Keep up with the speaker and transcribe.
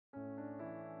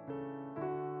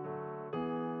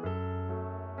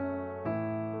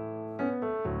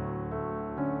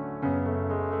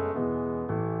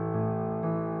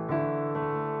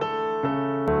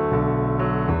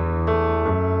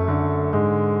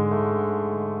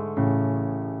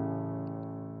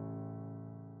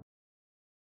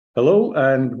Hello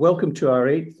and welcome to our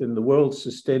 8th in the World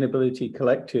Sustainability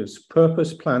Collective's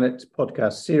Purpose Planet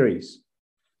podcast series.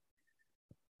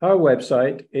 Our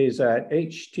website is at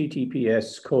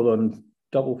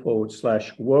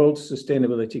https://World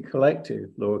Sustainability Collective,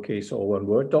 lowercase all one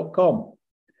word.com.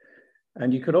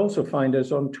 And you could also find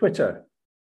us on Twitter.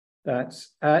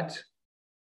 That's at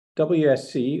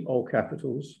WSC, all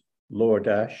capitals, lower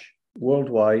dash,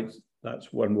 worldwide,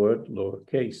 that's one word,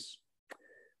 lowercase.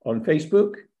 On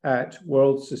Facebook, at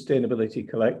World Sustainability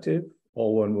Collective,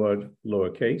 all one word,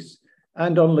 lowercase,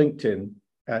 and on LinkedIn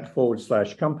at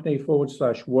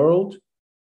 /company/world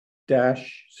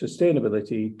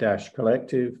sustainability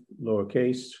collective,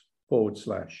 lowercase,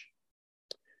 /.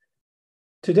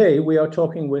 Today, we are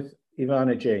talking with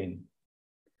Evannah Jayne.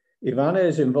 Evannah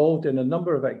is involved in a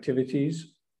number of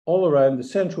activities all around the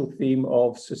central theme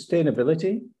of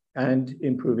sustainability and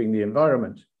improving the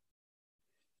environment.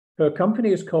 Her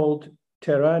company is called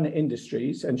Terran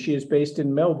Industries, and she is based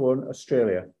in Melbourne,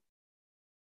 Australia.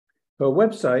 Her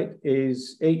website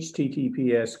is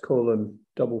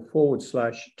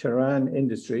https://Terran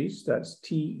Industries, that's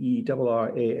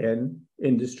TERRAN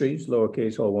Industries,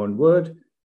 lowercase all one word,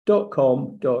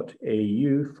 .com.au/.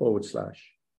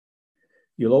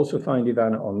 You'll also find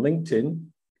Evannah on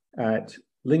LinkedIn at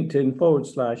LinkedIn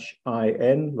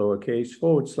 /IN, lowercase,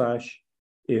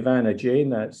 /Evannah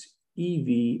Jayne, that's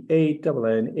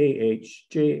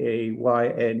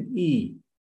EVANNAHJAYNE.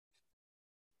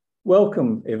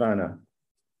 Welcome, Evannah.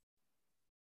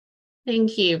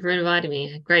 Thank you for inviting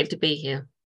me. Great to be here.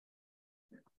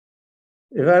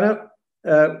 Evannah,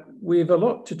 we have a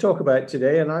lot to talk about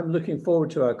today, and I'm looking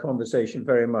forward to our conversation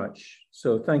very much.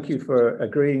 So thank you for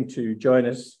agreeing to join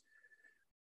us.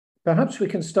 Perhaps we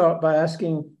can start by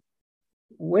asking,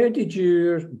 where did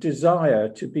your desire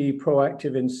to be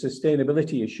proactive in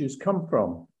sustainability issues come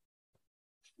from?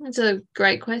 That's a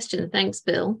great question. Thanks,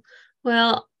 Bill.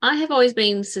 Well, I have always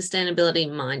been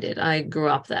sustainability minded. I grew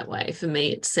up that way. For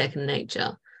me, it's second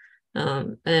nature.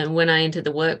 And when I entered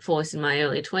the workforce in my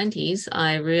early 20s,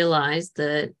 I realized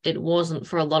that it wasn't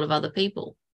for a lot of other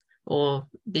people or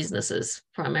businesses,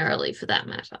 primarily for that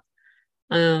matter.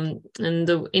 And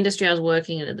the industry I was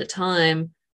working in at the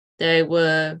time, they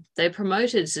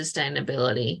promoted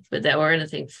sustainability, but they were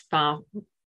anything far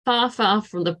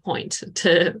from the point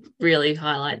to really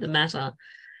highlight the matter.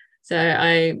 So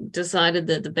I decided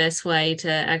that the best way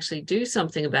to actually do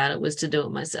something about it was to do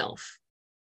it myself.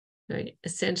 So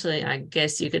essentially, I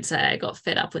guess you could say I got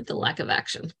fed up with the lack of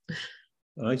action.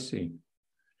 I see.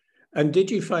 And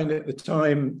did you find at the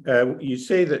time, you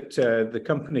say that the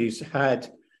companies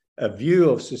had a view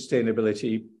of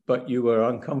sustainability, but you were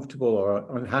uncomfortable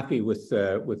or unhappy with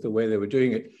the way they were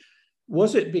doing it.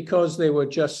 Was it because they were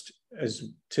just, as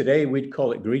today we'd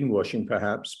call it greenwashing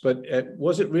perhaps, but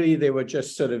was it really they were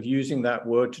just sort of using that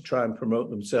word to try and promote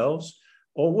themselves?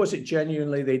 Or was it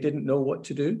genuinely they didn't know what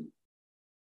to do?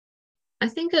 I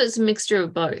think it was a mixture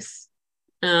of both.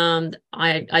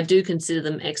 I do consider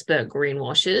them expert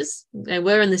greenwashers. They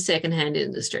were in the secondhand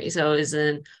industry, so it was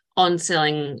an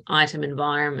on-selling item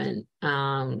environment.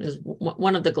 Is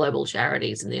one of the global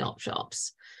charities in the op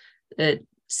shops.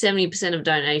 70% of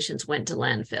donations went to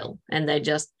landfill, and they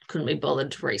just couldn't be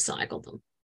bothered to recycle them.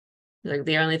 Like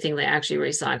the only thing they actually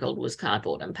recycled was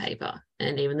cardboard and paper,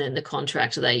 and even then, the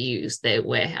contractor they used, their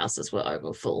warehouses were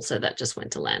over full, so that just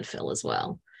went to landfill as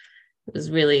well. It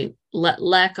was really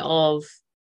lack of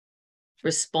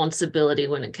responsibility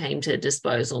when it came to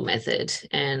disposal method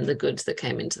and the goods that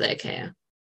came into their care.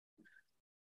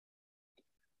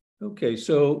 Okay,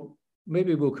 so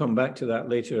maybe we'll come back to that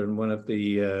later in one of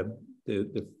the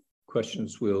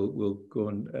questions we'll go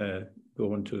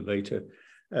on to later.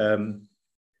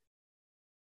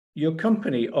 Your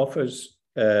company offers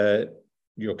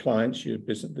your clients,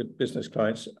 the business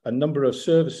clients, a number of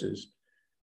services.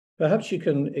 Perhaps you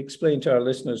can explain to our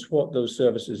listeners what those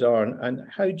services are and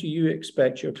how do you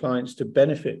expect your clients to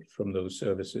benefit from those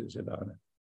services, Evannah?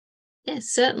 Yes,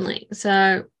 certainly.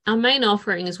 So our main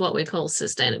offering is what we call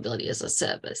sustainability as a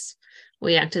service.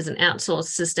 We act as an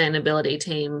outsourced sustainability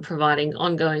team, providing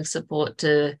ongoing support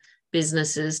to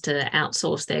businesses to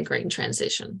outsource their green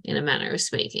transition, in a manner of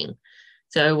speaking.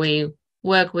 So we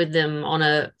work with them on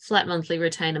a flat monthly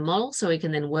retainer model, so we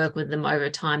can then work with them over a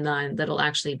timeline that'll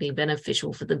actually be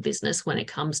beneficial for the business when it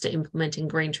comes to implementing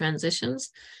green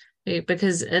transitions.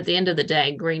 Because at the end of the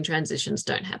day, green transitions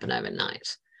don't happen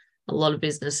overnight. A lot of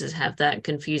businesses have that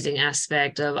confusing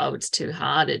aspect of, oh, it's too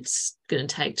hard, it's going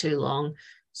to take too long.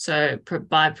 So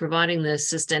by providing the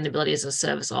sustainability as a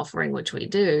service offering, which we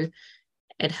do,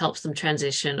 it helps them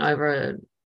transition over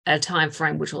a time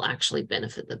frame which will actually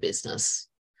benefit the business.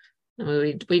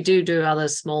 We do other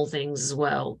small things as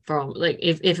well. From like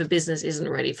if a business isn't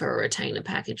ready for a retainer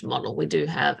package model, we do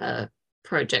have a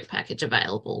project package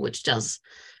available, which does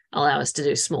allow us to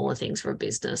do smaller things for a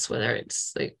business, whether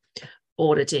it's like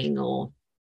auditing or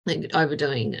like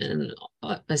overdoing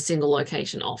a single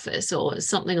location office or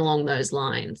something along those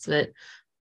lines. But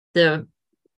the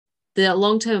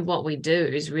long term of what we do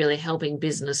is really helping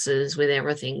businesses with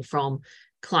everything from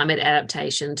climate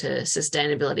adaptation to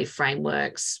sustainability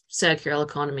frameworks, circular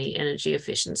economy, energy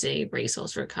efficiency,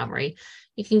 resource recovery.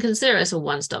 You can consider us a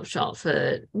one-stop shop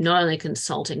for not only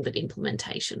consulting, but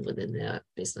implementation within their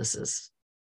business's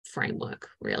framework,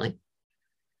 really.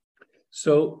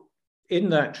 So in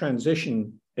that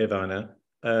transition, Evannah,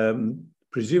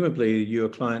 presumably your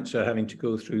clients are having to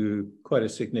go through quite a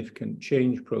significant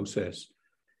change process.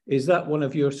 Is that one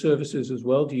of your services as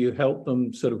well? Do you help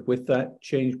them sort of with that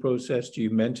change process? Do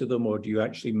you mentor them, or do you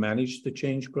actually manage the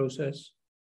change process?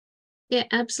 Yeah,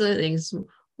 absolutely.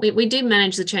 We do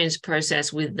manage the change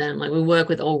process with them. Like we work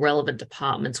with all relevant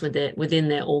departments within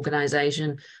their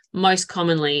organization, most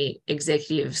commonly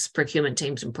executives, procurement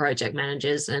teams, and project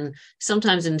managers, and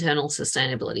sometimes internal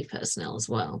sustainability personnel as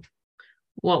well.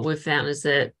 What we've found is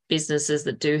that businesses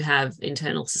that do have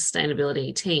internal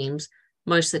sustainability teams,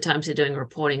 most of the times they're doing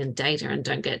reporting and data and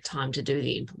don't get time to do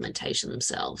the implementation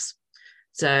themselves.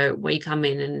 So we come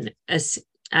in and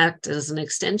act as an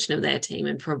extension of their team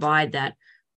and provide that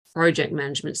project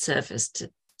management service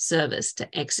to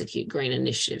execute green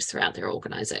initiatives throughout their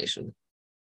organization.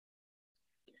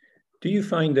 Do you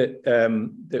find that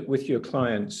that with your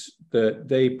clients that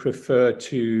they prefer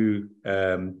to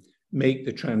make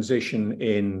the transition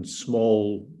in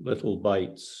small little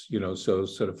bites, you know, so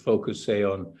sort of focus, say,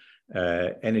 on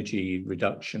energy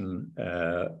reduction,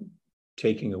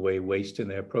 taking away waste in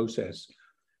their process?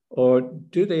 Or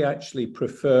do they actually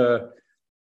prefer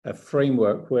a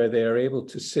framework where they're able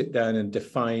to sit down and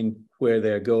define where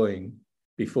they're going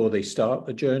before they start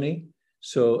the journey?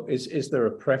 So is there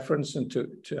a preference into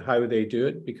how they do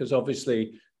it? Because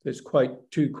obviously there's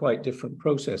two quite different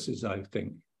processes, I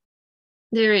think.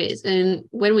 There is. And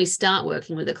when we start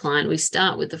working with a client, we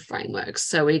start with the frameworks.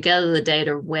 So we gather the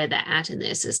data where they're at in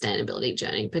their sustainability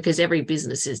journey, because every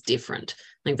business is different.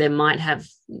 Like they might have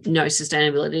no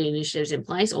sustainability initiatives in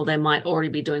place, or they might already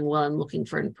be doing well and looking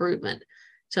for improvement.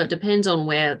 So it depends on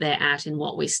where they're at in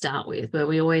what we start with, but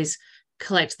we always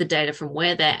collect the data from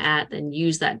where they're at and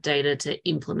use that data to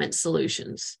implement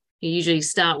solutions. You usually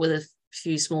start with a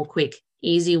few small, quick,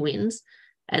 easy wins,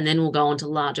 and then we'll go on to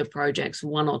larger projects,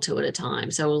 one or two at a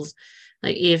time. So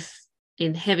like if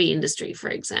in heavy industry, for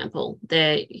example,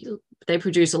 they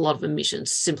produce a lot of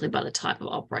emissions simply by the type of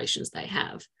operations they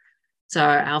have. So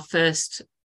our first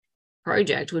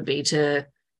project would be to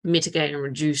mitigate and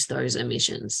reduce those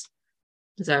emissions.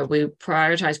 So we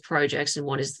prioritize projects and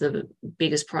what is the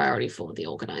biggest priority for the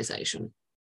organization.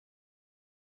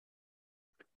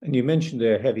 And you mentioned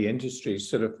the heavy industries.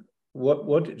 Sort of what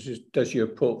does your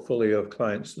portfolio of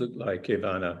clients look like,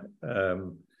 Evannah?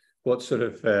 What sort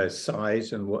of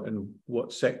size and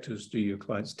what sectors do your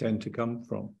clients tend to come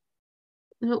from?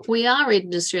 We are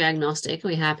industry agnostic.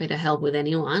 We're happy to help with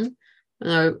anyone.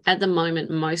 At the moment,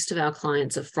 most of our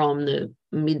clients are from the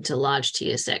mid to large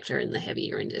tier sector in the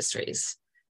heavier industries.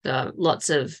 Lots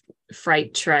of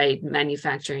freight trade,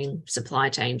 manufacturing, supply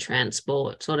chain,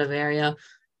 transport sort of area.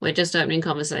 We're just opening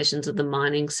conversations with the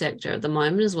mining sector at the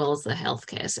moment, as well as the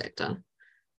healthcare sector.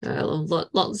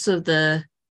 Lots of the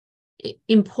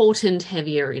important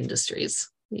heavier industries,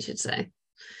 you should say.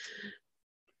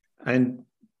 And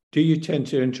do you tend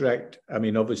to interact? I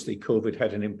mean, obviously, COVID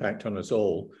had an impact on us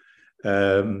all.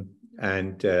 And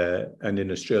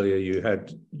in Australia,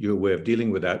 your way of dealing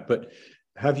with that. But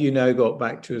have you now got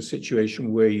back to a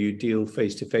situation where you deal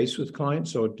face-to-face with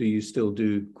clients, or do you still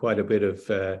do quite a bit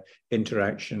of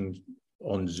interaction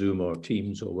on Zoom or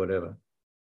Teams or whatever?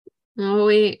 No,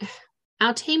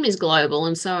 our team is global,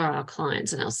 and so are our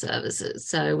clients and our services.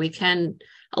 So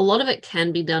a lot of it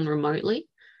can be done remotely,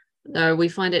 though we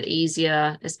find it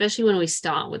easier, especially when we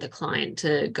start with a client,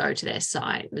 to go to their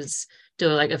site and do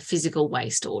like a physical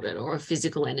waste audit or a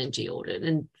physical energy audit,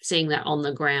 and seeing that on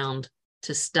the ground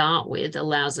to start with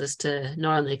allows us to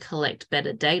not only collect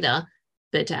better data,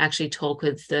 but to actually talk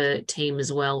with the team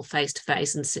as well face to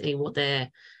face and see what their,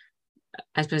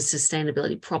 I suppose,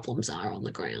 sustainability problems are on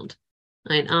the ground.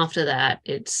 And after that,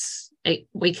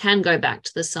 we can go back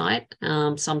to the site.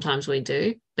 Sometimes we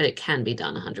do, but it can be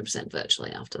done 100%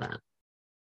 virtually after that.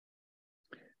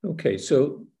 Okay,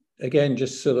 so again,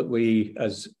 just so that we,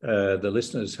 as the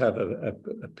listeners, have a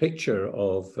picture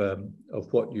of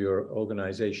what your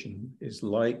organization is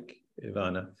like,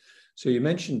 Evannah. So you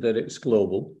mentioned that it's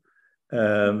global.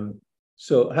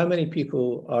 So how many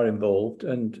people are involved,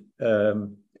 and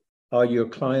are your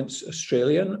clients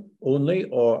Australian only,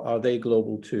 or are they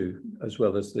global too, as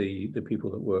well as the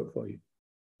people that work for you?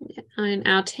 I mean,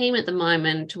 our team at the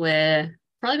moment, we're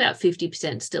probably about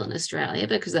 50% still in Australia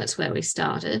because that's where we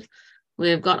started.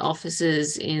 We've got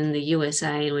offices in the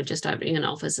USA and we're just opening an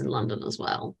office in London as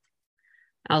well.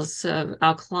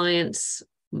 Our clients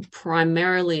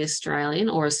primarily Australian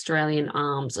or Australian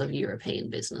arms of European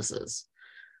businesses.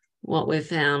 What we've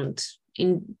found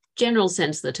in general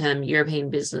sense of the term,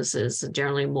 European businesses are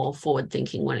generally more forward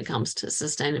thinking when it comes to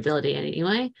sustainability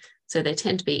anyway. So they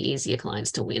tend to be easier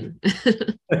clients to win.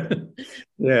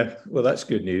 Yeah, well, that's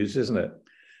good news, isn't it?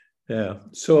 Yeah.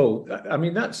 So, I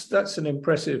mean, that's an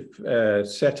impressive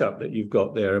setup that you've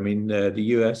got there. I mean, the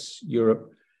US,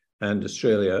 Europe, and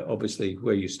Australia, obviously,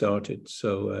 where you started.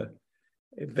 So,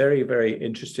 a very, very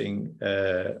interesting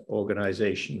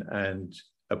organization and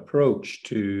approach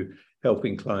to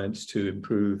helping clients to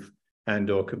improve and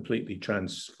or completely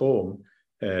transform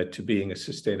to being a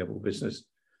sustainable business.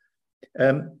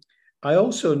 I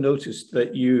also noticed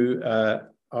that you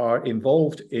are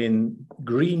involved in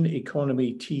Green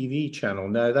Economy TV channel.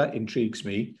 Now that intrigues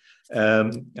me,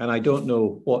 and I don't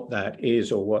know what that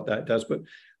is or what that does, but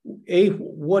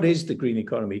what is the Green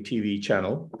Economy TV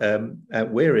channel?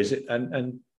 Where is it,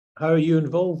 and how are you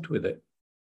involved with it?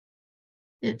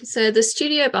 Yeah, so the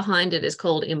studio behind it is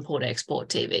called Import Export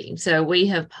TV. So we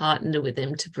have partnered with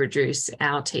them to produce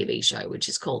our TV show, which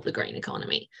is called The Green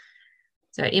Economy.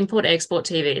 So Import Export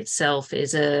TV itself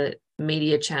is a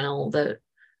media channel that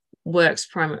works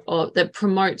that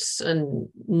promotes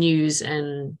news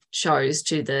and shows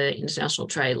to the international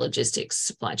trade, logistics,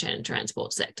 supply chain, and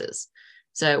transport sectors.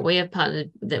 So we have partnered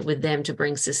with them to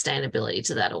bring sustainability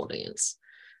to that audience.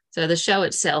 So the show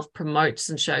itself promotes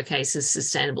and showcases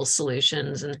sustainable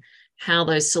solutions and how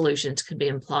those solutions can be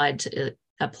applied to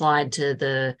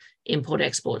the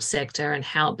import-export sector and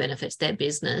how it benefits their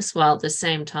business, while at the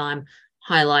same time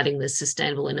highlighting the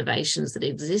sustainable innovations that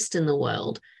exist in the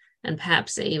world and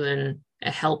perhaps even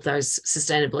help those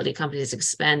sustainability companies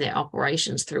expand their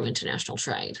operations through international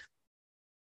trade.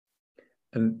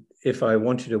 And if I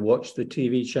wanted to watch the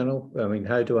TV channel, I mean,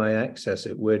 how do I access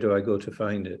it? Where do I go to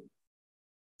find it?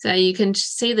 So you can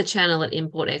see the channel at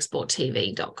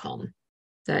importexporttv.com.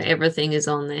 So everything is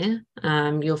on there.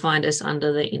 You'll find us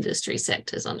under the industry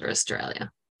sectors under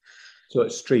Australia. So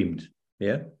it's streamed,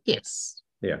 yeah? Yes.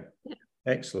 Yeah.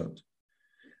 Excellent.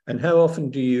 And how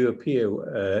often do you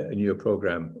appear in your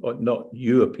program? Or not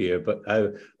you appear, but how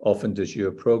often does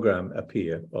your program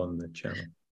appear on the channel?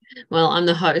 Well, I'm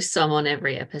the host, so I'm on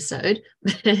every episode.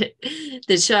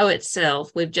 The show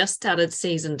itself, we've just started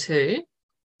season 2.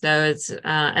 So it's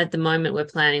at the moment we're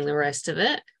planning the rest of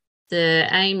it. The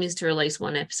aim is to release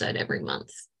 1 episode every month.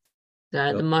 So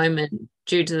at the moment,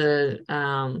 due to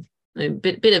the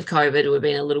bit of COVID, we've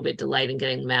been a little bit delayed in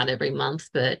getting them out every month,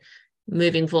 but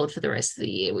moving forward for the rest of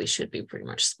the year, we should be pretty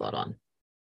much spot on.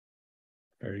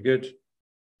 Very good.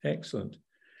 Excellent.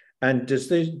 And does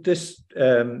this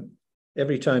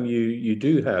every time you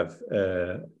do have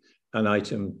an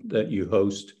item that you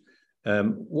host,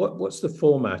 what's the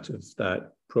format of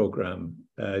that program?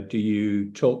 Do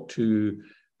you talk to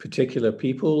particular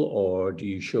people or do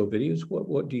you show videos?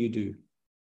 What do you do?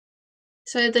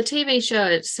 So the TV show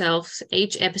itself,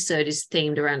 each episode is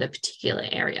themed around a particular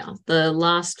area. The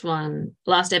last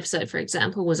episode, for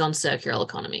example, was on circular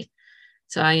economy.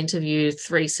 So I interviewed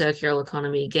 3 circular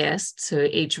economy guests who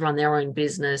each run their own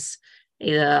business,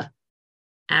 either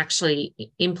actually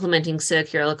implementing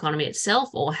circular economy itself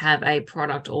or have a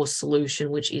product or solution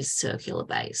which is circular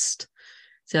based.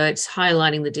 So it's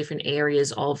highlighting the different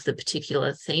areas of the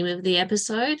particular theme of the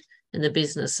episode and the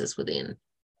businesses within.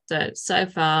 So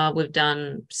far we've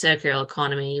done circular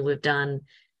economy, we've done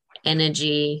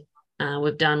energy,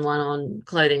 we've done one on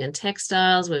clothing and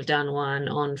textiles, we've done one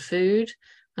on food,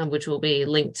 which will be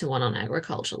linked to one on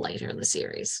agriculture later in the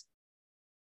series.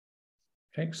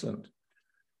 Excellent.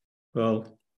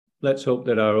 Well, let's hope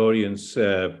that our audience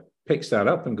picks that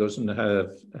up and goes and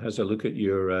has a look at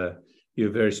your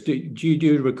various. Do you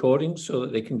do recordings so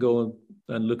that they can go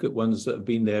and look at ones that have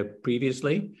been there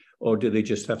previously, or do they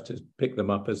just have to pick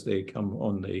them up as they come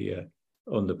on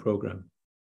the program?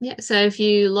 Yeah, so if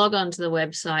you log on to the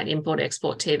website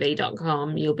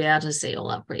importexporttv.com, you'll be able to see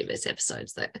all our previous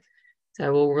episodes there.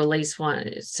 So we'll release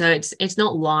one. So it's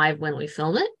not live when we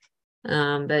film it,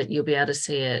 but you'll be able to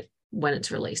see it when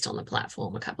it's released on the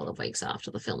platform a couple of weeks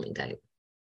after the filming date.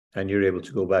 And you're able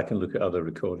to go back and look at other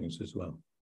recordings as well?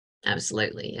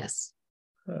 Absolutely, yes.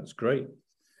 That's great.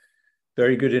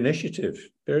 Very good initiative.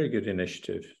 Very good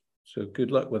initiative. So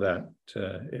good luck with that,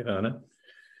 Evannah.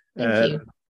 Thank you.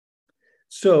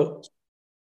 So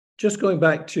just going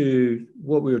back to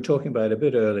what we were talking about a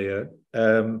bit earlier,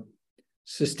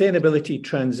 sustainability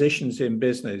transitions in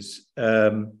business,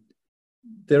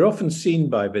 they're often seen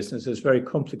by business as very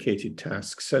complicated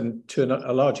tasks. And to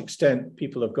a large extent,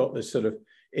 people have got this sort of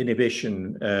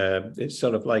inhibition. It's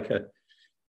sort of like an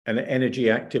energy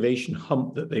activation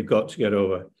hump that they've got to get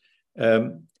over.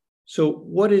 So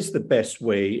what is the best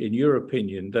way, in your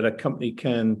opinion, that a company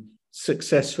can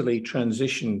successfully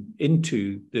transition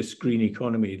into this green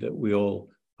economy that we all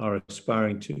are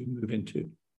aspiring to move into?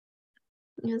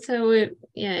 So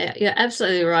you're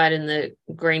absolutely right. And the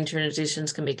green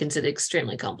transitions can be considered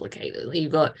extremely complicated.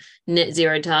 You've got net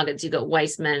zero targets, you've got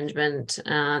waste management.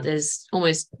 There's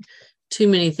almost too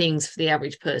many things for the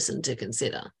average person to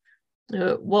consider.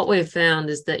 What we've found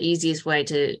is the easiest way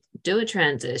to do a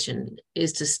transition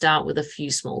is to start with a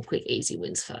few small, quick, easy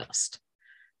wins first.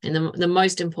 And the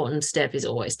most important step is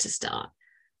always to start.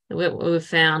 What we've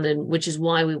found, and which is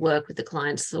why we work with the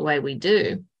clients the way we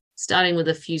do, starting with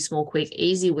a few small, quick,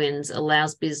 easy wins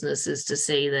allows businesses to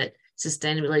see that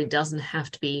sustainability doesn't have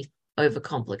to be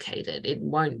overcomplicated. It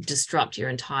won't disrupt your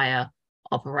entire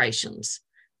operations.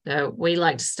 So we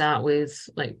like to start with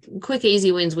like quick,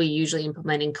 easy wins we usually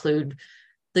implement include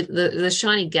the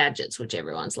shiny gadgets, which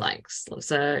everyone's likes.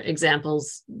 So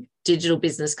examples, digital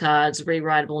business cards,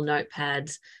 rewritable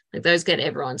notepads, like those get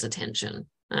everyone's attention.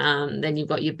 Then you've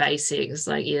got your basics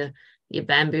like your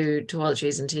bamboo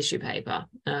toiletries and tissue paper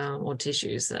or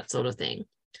tissues, that sort of thing.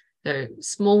 So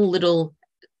small, little,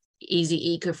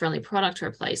 easy, eco-friendly product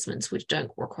replacements, which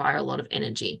don't require a lot of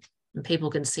energy, and people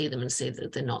can see them and see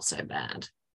that they're not so bad.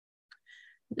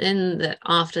 Then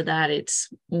after that, it's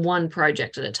one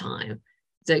project at a time.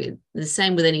 So the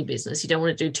same with any business. You don't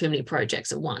want to do too many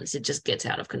projects at once. It just gets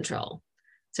out of control.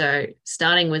 So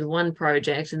starting with one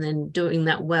project and then doing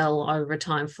that well over a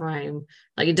time frame,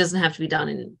 like it doesn't have to be done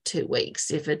in 2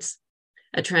 weeks. If it's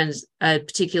a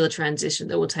particular transition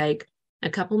that will take a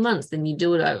couple of months, then you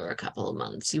do it over a couple of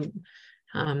months. You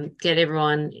get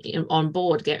everyone on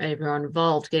board, get everyone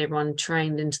involved, get everyone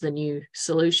trained into the new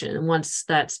solution. And once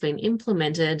that's been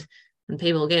implemented and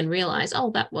people again realize,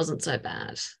 oh, that wasn't so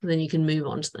bad, then you can move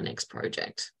on to the next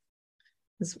project.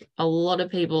 There's a lot of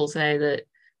people say that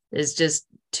there's just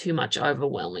too much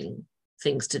overwhelming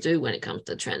things to do when it comes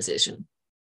to transition.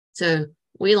 So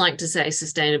we like to say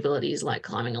sustainability is like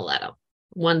climbing a ladder,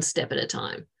 one step at a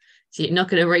time. So you're not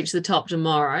going to reach the top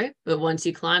tomorrow, but once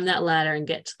you climb that ladder and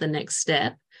get to the next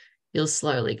step, you'll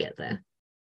slowly get there.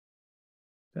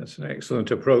 That's an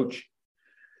excellent approach.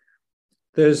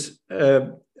 There's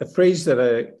a phrase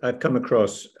that I've come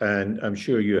across, and I'm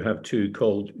sure you have too,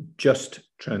 called just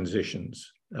transitions.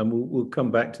 And we'll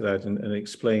come back to that and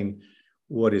explain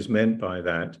what is meant by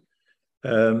that.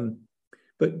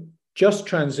 But just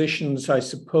transitions, I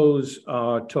suppose,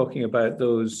 are talking about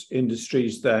those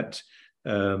industries that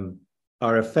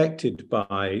are affected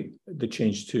by the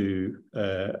change to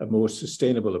a more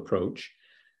sustainable approach.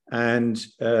 And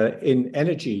in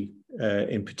energy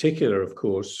in particular, of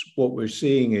course, what we're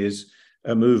seeing is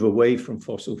a move away from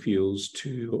fossil fuels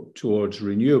towards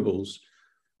renewables.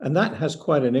 And that has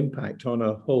quite an impact on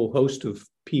a whole host of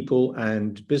people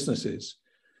and businesses.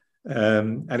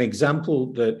 An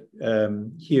example that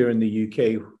here in the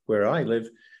UK, where I live,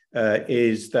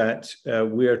 is that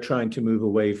we're trying to move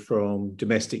away from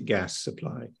domestic gas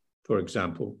supply, for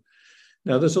example.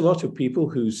 Now, there's a lot of people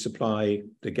who supply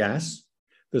the gas.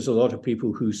 There's a lot of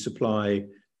people who supply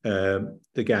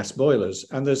the gas boilers,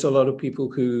 and there's a lot of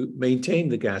people who maintain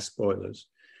the gas boilers.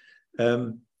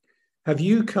 Have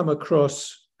you come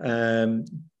across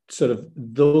sort of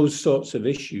those sorts of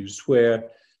issues where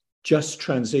just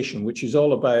transition, which is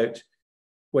all about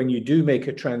when you do make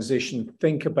a transition,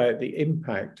 think about the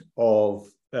impact of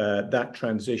that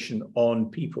transition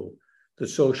on people, the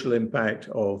social impact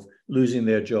of losing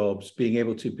their jobs, being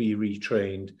able to be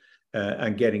retrained,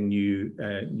 and getting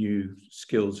new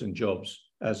skills and jobs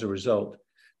as a result.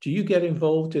 Do you get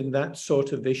involved in that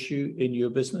sort of issue in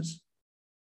your business?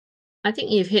 I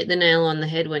think you've hit the nail on the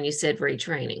head when you said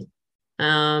retraining.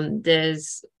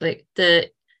 There's like the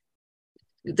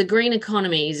green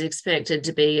economy is expected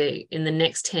to be, in the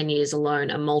next 10 years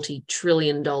alone, a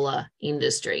multi-trillion-dollar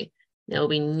industry. There'll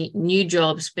be new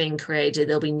jobs being created.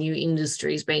 There'll be new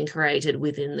industries being created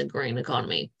within the green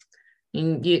economy.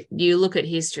 And you look at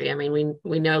history. I mean,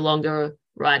 we no longer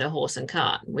ride a horse and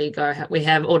cart. We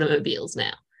have automobiles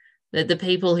now. The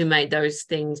people who made those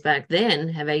things back then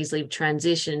have easily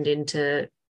transitioned into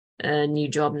a new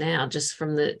job now, just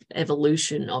from the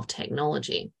evolution of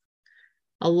technology.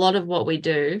 a lot of what we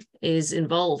do is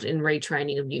involved in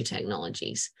retraining of new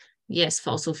technologies. Yes,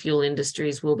 fossil fuel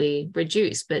industries will be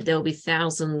reduced, but there will be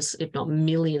thousands, if not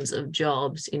millions, of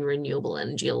jobs in renewable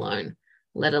energy alone,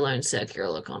 let alone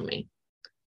circular economy.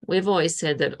 We've always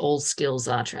said that all skills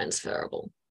are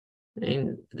transferable. I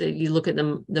mean, you look at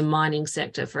the mining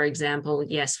sector, for example,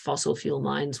 yes, fossil fuel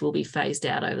mines will be phased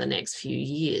out over the next few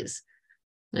years.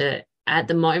 At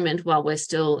the moment, while we're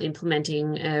still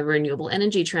implementing a renewable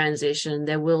energy transition,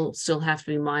 there will still have to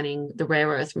be mining the rare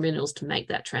earth minerals to make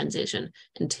that transition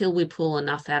until we pull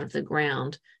enough out of the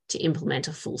ground to implement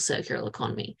a full circular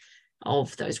economy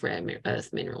of those rare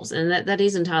earth minerals. And that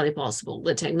is entirely possible.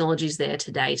 The technology is there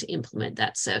today to implement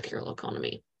that circular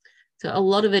economy. So a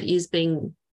lot of it is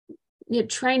being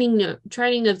training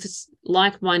of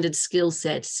like-minded skill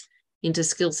sets into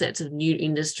skill sets of new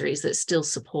industries that still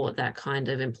support that kind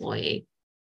of employee.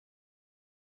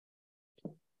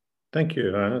 Thank you,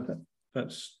 Evannah.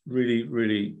 That's really,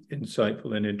 really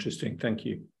insightful and interesting. Thank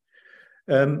you.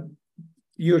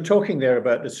 You're talking there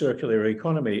about the circular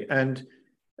economy, and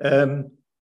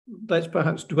let's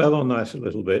perhaps dwell on that a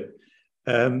little bit.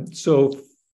 So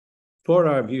for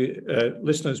our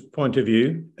listeners' point of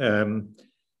view,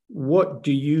 what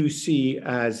do you see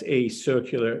as a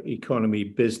circular economy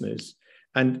business,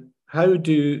 and how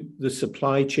do the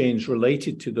supply chains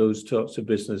related to those sorts of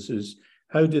businesses,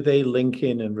 how do they link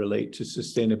in and relate to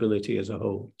sustainability as a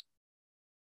whole?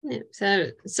 Yeah,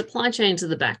 so supply chains are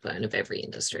the backbone of every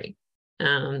industry.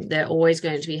 They're always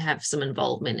going to have some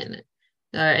involvement in it.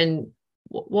 And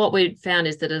what we found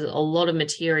is that a lot of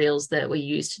materials that we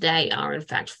use today are in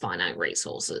fact finite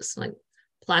resources. Like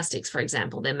plastics, for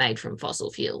example, they're made from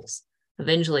fossil fuels.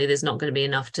 Eventually, there's not going to be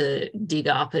enough to dig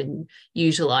up and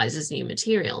utilize as new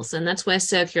materials. And that's where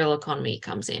circular economy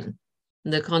comes in.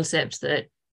 The concept that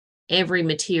every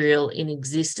material in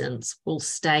existence will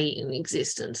stay in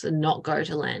existence and not go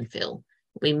to landfill,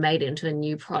 will be made into a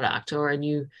new product or a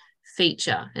new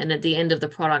feature. And at the end of the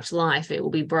product life, it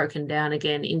will be broken down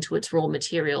again into its raw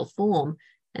material form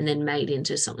and then made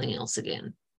into something else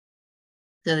again.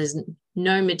 So there's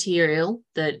no material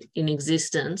that in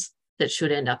existence that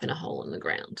should end up in a hole in the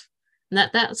ground. And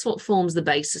that's what forms the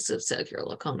basis of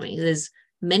circular economy. There's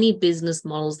many business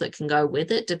models that can go with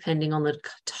it, depending on the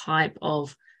type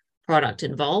of product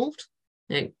involved.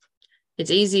 You know,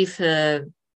 it's easy for,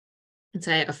 let's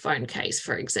say, a phone case,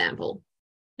 for example.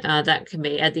 That can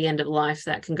be at the end of life,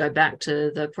 that can go back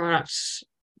to the product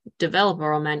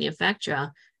developer or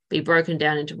manufacturer, be broken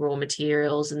down into raw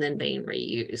materials and then being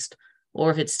reused. Or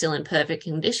if it's still in perfect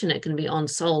condition, it can be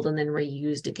on-sold and then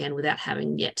reused again without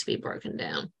having yet to be broken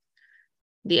down.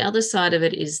 The other side of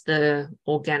it is the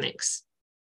organics,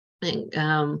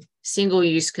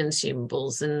 single-use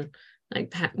consumables, and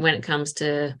like when it comes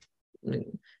to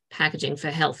packaging for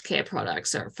healthcare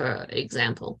products, or for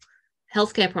example,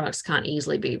 healthcare products can't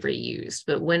easily be reused,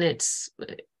 but when it's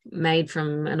made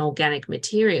from an organic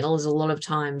material, a lot of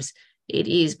times it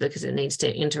is, because it needs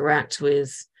to interact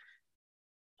with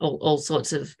all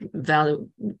sorts of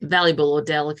valuable or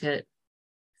delicate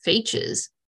features.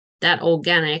 That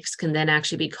organics can then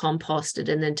actually be composted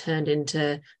and then turned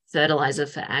into fertilizer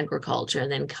for agriculture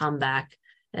and then come back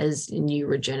as a new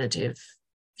regenerative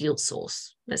fuel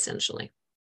source, essentially.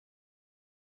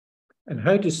 And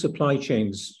how do supply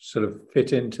chains sort of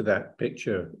fit into that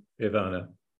picture, Evannah?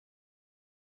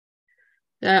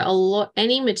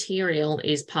 Any material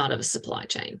is part of a supply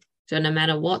chain. So no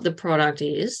matter what the product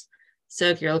is,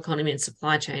 circular economy and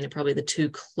supply chain are probably the two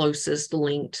closest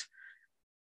linked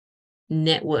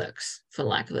networks, for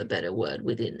lack of a better word,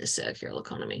 within the circular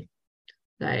economy.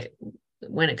 So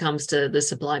when it comes to the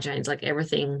supply chains, like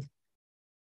everything,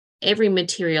 every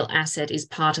material asset is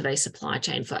part of a supply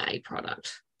chain for a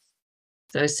product.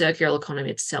 So circular economy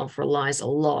itself relies a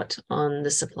lot on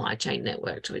the supply chain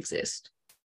network to exist.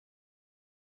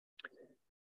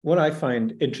 What I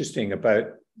find interesting about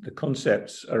the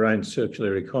concepts around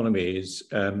circular economy is,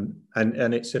 and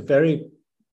it's a very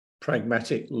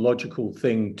pragmatic, logical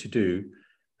thing to do,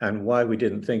 and why we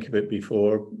didn't think of it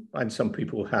before, and some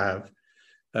people have.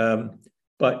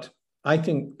 But I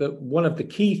think that one of the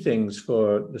key things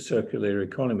for the circular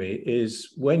economy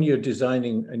is when you're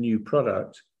designing a new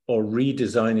product or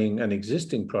redesigning an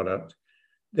existing product,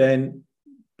 then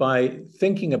by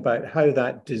thinking about how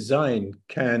that design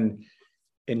can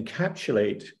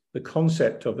encapsulate the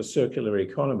concept of a circular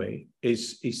economy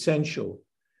is essential.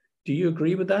 Do you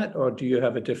agree with that, or do you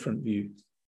have a different view?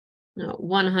 No,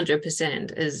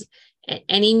 100%. As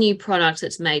any new product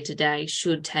that's made today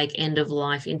should take end of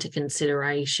life into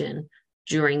consideration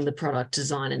during the product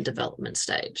design and development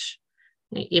stage.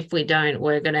 If we don't,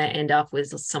 we're going to end up with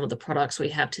some of the products we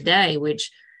have today,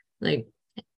 which, like,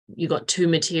 you got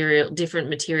different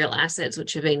material assets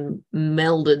which have been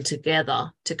melded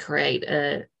together to create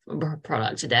a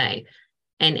product today.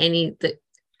 And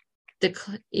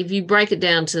if you break it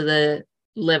down to the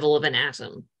level of an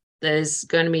atom, there's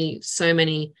going to be so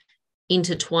many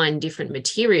intertwined different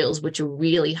materials which are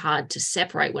really hard to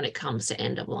separate when it comes to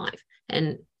end of life.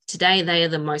 And today they are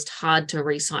the most hard to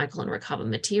recycle and recover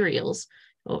materials,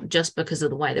 just because of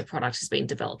the way the product has been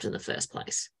developed in the first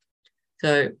place.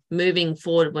 So moving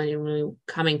forward, when we're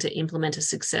coming to implement a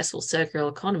successful circular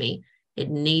economy, it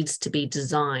needs to be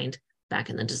designed back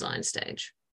in the design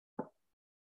stage.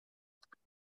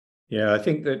 Yeah, I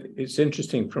think that it's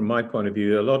interesting from my point of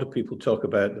view. A lot of people talk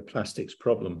about the plastics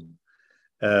problem,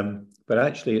 but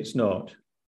actually it's not.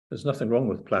 There's nothing wrong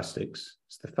with plastics.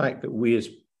 It's the fact that we as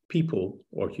people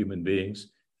or human beings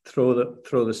throw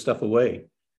the stuff away.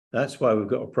 That's why we've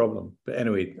got a problem. But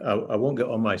anyway, I won't get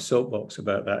on my soapbox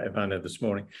about that, Evannah, this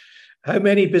morning. How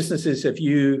many businesses have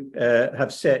you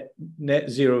have set net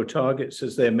zero targets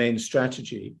as their main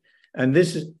strategy? And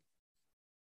this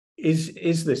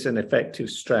is this an effective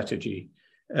strategy?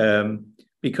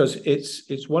 Because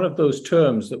it's one of those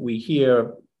terms that we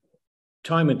hear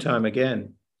time and time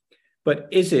again. But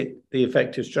is it the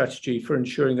effective strategy for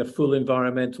ensuring a full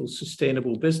environmental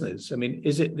sustainable business? I mean,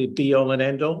 is it the be all and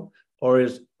end all? Or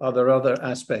are there other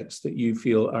aspects that you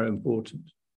feel are important?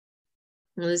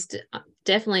 Well, there's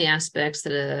definitely aspects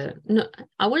that are, no,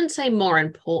 I wouldn't say more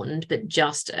important, but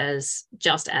just as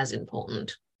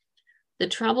important. The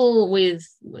trouble with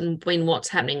what's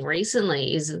happening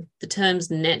recently is the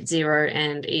terms net zero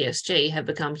and ESG have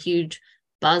become huge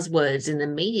buzzwords in the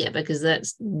media, because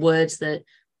that's words that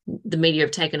the media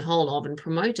have taken hold of and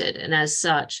promoted. And as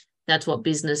such, that's what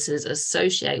businesses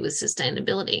associate with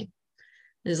sustainability.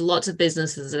 There's lots of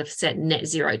businesses that have set net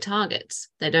zero targets.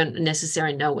 They don't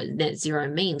necessarily know what net zero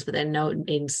means, but they know it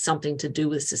means something to do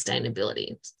with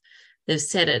sustainability. They've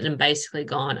set it and basically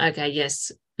gone, okay,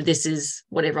 yes, this is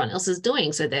what everyone else is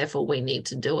doing, so therefore we need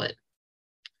to do it.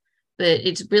 But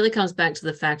it really comes back to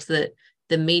the fact that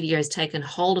the media has taken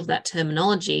hold of that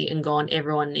terminology and gone,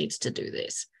 everyone needs to do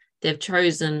this. They've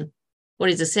chosen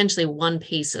what is essentially one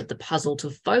piece of the puzzle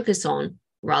to focus on,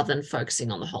 rather than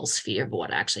focusing on the whole sphere of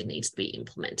what actually needs to be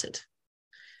implemented.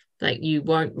 Like, you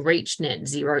won't reach net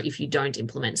zero if you don't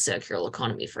implement circular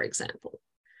economy, for example.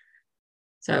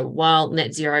 So while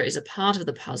net zero is a part of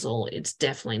the puzzle, it's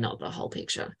definitely not the whole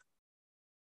picture.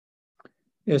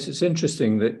 Yes, it's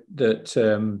interesting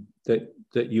that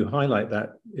you highlight that,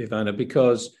 Evannah,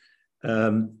 because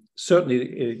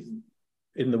certainly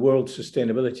in the World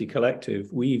Sustainability Collective,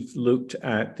 we've looked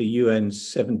at the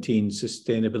UN's 17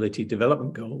 Sustainability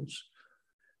Development Goals.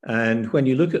 And when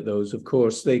you look at those, of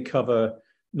course, they cover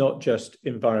not just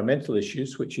environmental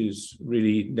issues, which is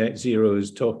really net zero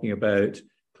is talking about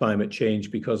climate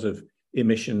change because of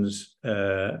emissions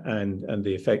and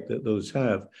the effect that those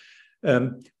have.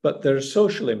 But there are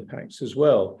social impacts as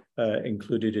well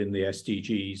included in the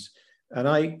SDGs. And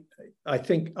I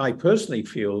think I personally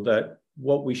feel that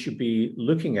what we should be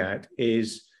looking at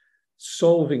is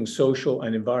solving social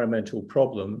and environmental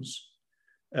problems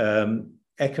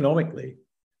economically,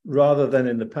 rather than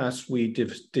in the past we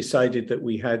decided that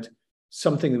we had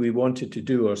something that we wanted to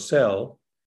do or sell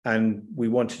and we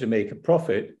wanted to make a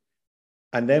profit,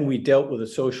 and then we dealt with the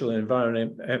social and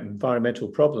environmental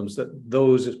problems that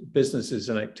those businesses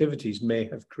and activities may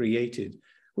have created,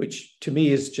 which to me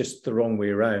is just the wrong way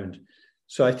around.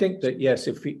 So I think that, yes,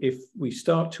 if we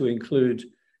start to include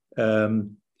the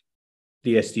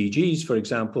SDGs, for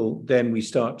example, then we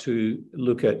start to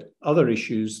look at other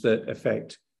issues that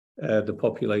affect the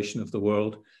population of the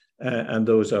world. And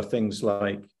those are things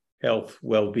like health,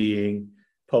 well-being,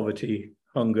 poverty,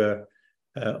 hunger.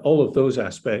 All of those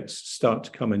aspects start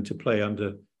to come into play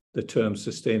under the term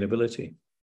sustainability.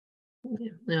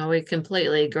 Yeah, no, we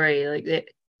completely agree.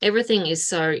 Like, everything is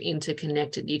so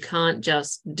interconnected. You can't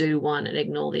just do one and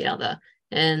ignore the other.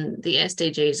 And the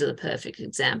SDGs are the perfect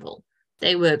example.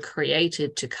 They were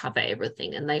created to cover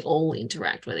everything, and they all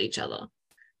interact with each other.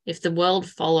 If the world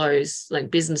follows, like,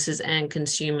 businesses and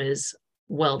consumers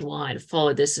worldwide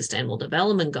follow the Sustainable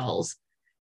Development Goals,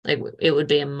 like, it would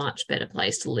be a much better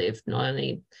place to live, not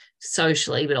only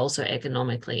socially, but also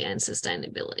economically and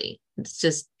sustainability. It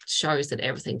just shows that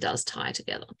everything does tie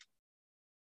together.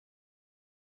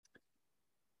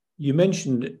 You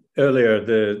mentioned earlier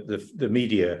the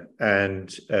media and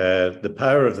the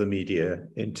power of the media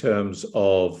in terms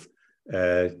of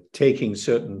taking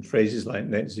certain phrases like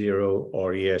net zero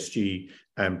or ESG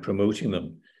and promoting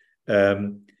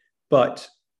them. But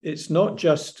it's not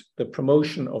just the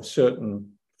promotion of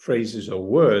certain phrases or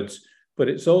words, but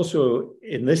it's also,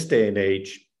 in this day and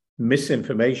age,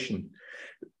 misinformation,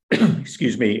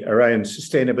 excuse me, around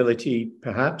sustainability,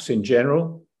 perhaps in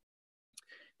general.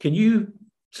 Can you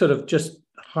sort of just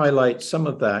highlight some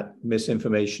of that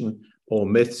misinformation or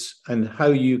myths and how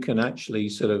you can actually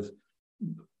sort of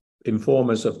inform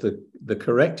us of the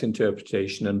correct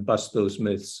interpretation and bust those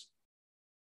myths?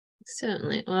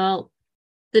 Certainly. Well,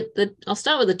 I'll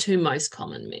start with the two most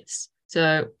common myths.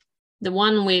 So the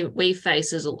one we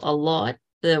face is a lot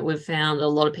that we've found a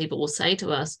lot of people will say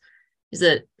to us is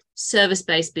that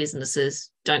service-based businesses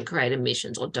don't create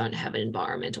emissions or don't have an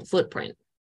environmental footprint.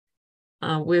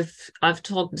 I've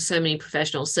talked to so many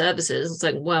professional services. It's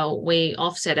like, well, we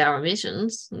offset our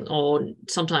emissions, or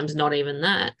sometimes not even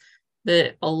that.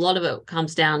 But a lot of it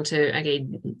comes down to, okay,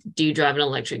 do you drive an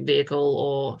electric vehicle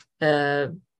or a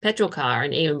petrol car?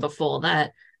 And even before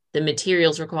that, the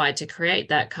materials required to create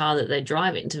that car that they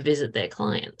drive in to visit their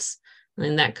clients.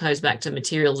 And that goes back to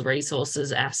materials,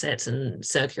 resources, assets, and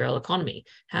circular economy.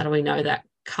 How do we know that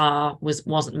car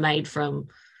wasn't made from,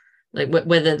 like,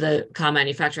 whether the car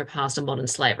manufacturer passed a modern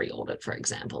slavery audit, for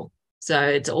example? So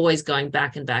it's always going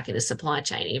back and back into supply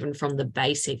chain, even from the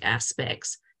basic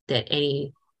aspects that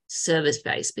any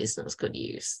service-based business could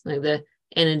use, like the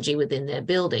energy within their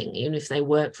building. Even if they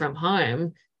work from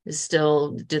home, is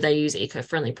still, do they use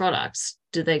eco-friendly products?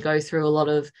 Do they go through a lot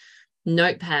of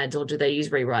notepads, or do they use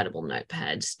rewritable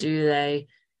notepads? Do they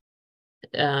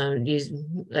use,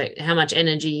 like, how much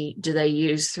energy do they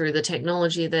use through the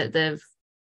technology that they've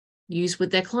used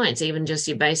with their clients? Even just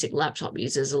your basic laptop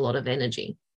uses a lot of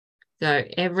energy. So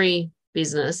every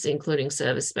business, including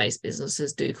service-based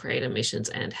businesses, do create emissions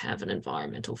and have an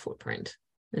environmental footprint.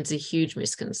 It's a huge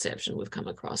misconception we've come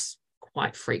across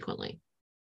quite frequently.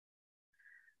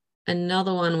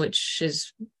 Another one, which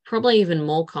is probably even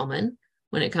more common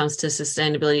when it comes to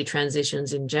sustainability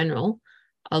transitions in general,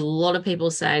 a lot of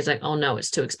people say is like, oh no, it's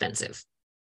too expensive.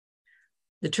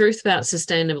 The truth about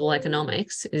sustainable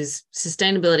economics is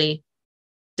sustainability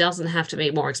doesn't have to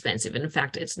be more expensive. In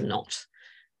fact, it's not.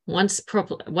 Once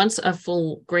a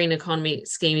full green economy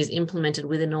scheme is implemented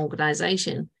within an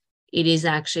organization, it is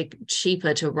actually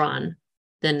cheaper to run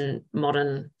than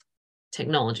modern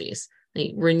technologies.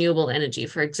 The renewable energy,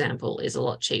 for example, is a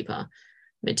lot cheaper.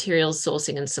 Materials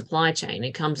sourcing and supply chain,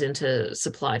 it comes into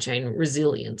supply chain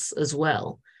resilience as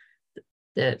well.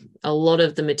 That a lot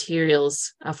of the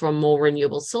materials are from more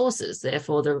renewable sources,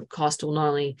 therefore the cost will not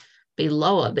only be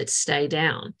lower but stay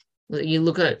down. You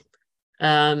look at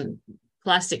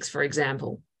plastics, for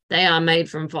example, they are made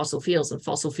from fossil fuels, and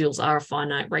fossil fuels are a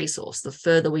finite resource. The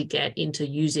further we get into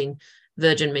using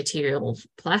virgin material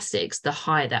plastics, the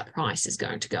higher that price is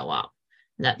going to go up.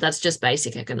 That's just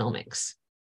basic economics.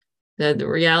 The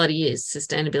reality is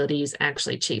sustainability is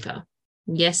actually cheaper.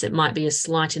 Yes, it might be a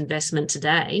slight investment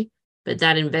today, but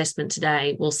that investment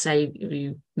today will save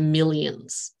you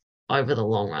millions over the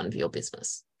long run of your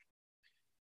business.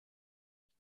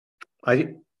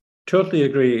 I totally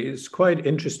agree. It's quite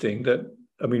interesting that,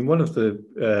 I mean, one of the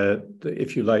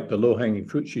if you like, the low-hanging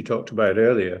fruits you talked about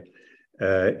earlier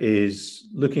is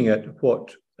looking at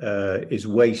what is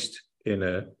waste in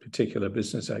a particular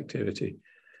business activity.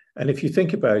 And if you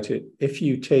think about it, if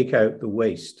you take out the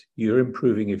waste, you're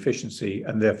improving efficiency,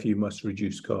 and therefore you must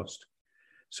reduce cost.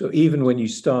 So even when you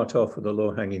start off with a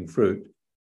low-hanging fruit,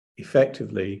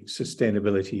 effectively,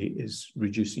 sustainability is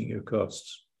reducing your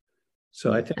costs.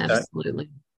 So I think absolutely.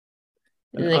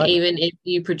 And even if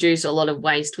you produce a lot of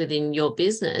waste within your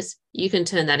business, you can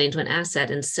turn that into an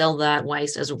asset and sell that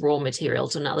waste as a raw material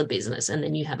to another business, and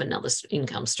then you have another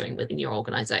income stream within your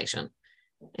organization.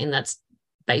 And that's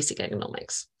basic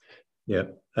economics. Yeah,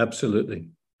 absolutely.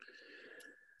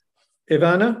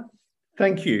 Evannah,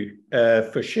 thank you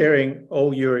for sharing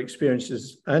all your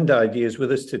experiences and ideas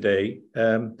with us today.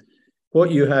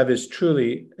 What you have is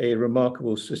truly a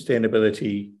remarkable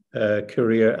sustainability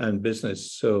career and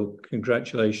business. So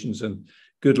congratulations and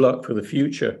good luck for the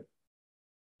future.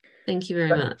 Thank you very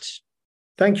much.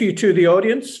 Thank you to the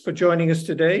audience for joining us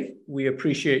today. We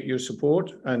appreciate your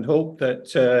support and hope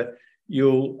that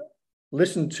you'll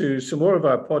listen to some more of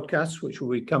our podcasts, which will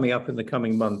be coming up in the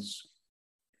coming months.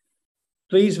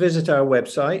 Please visit our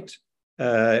website.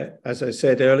 As I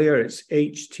said earlier, it's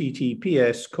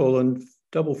https://World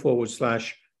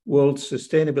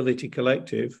Sustainability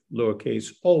Collective,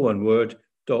 lowercase, all one word,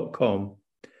 .com,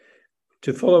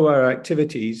 to follow our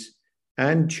activities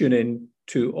and tune in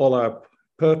to all our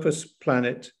Purpose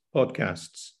Planet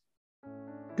podcasts.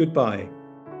 Goodbye.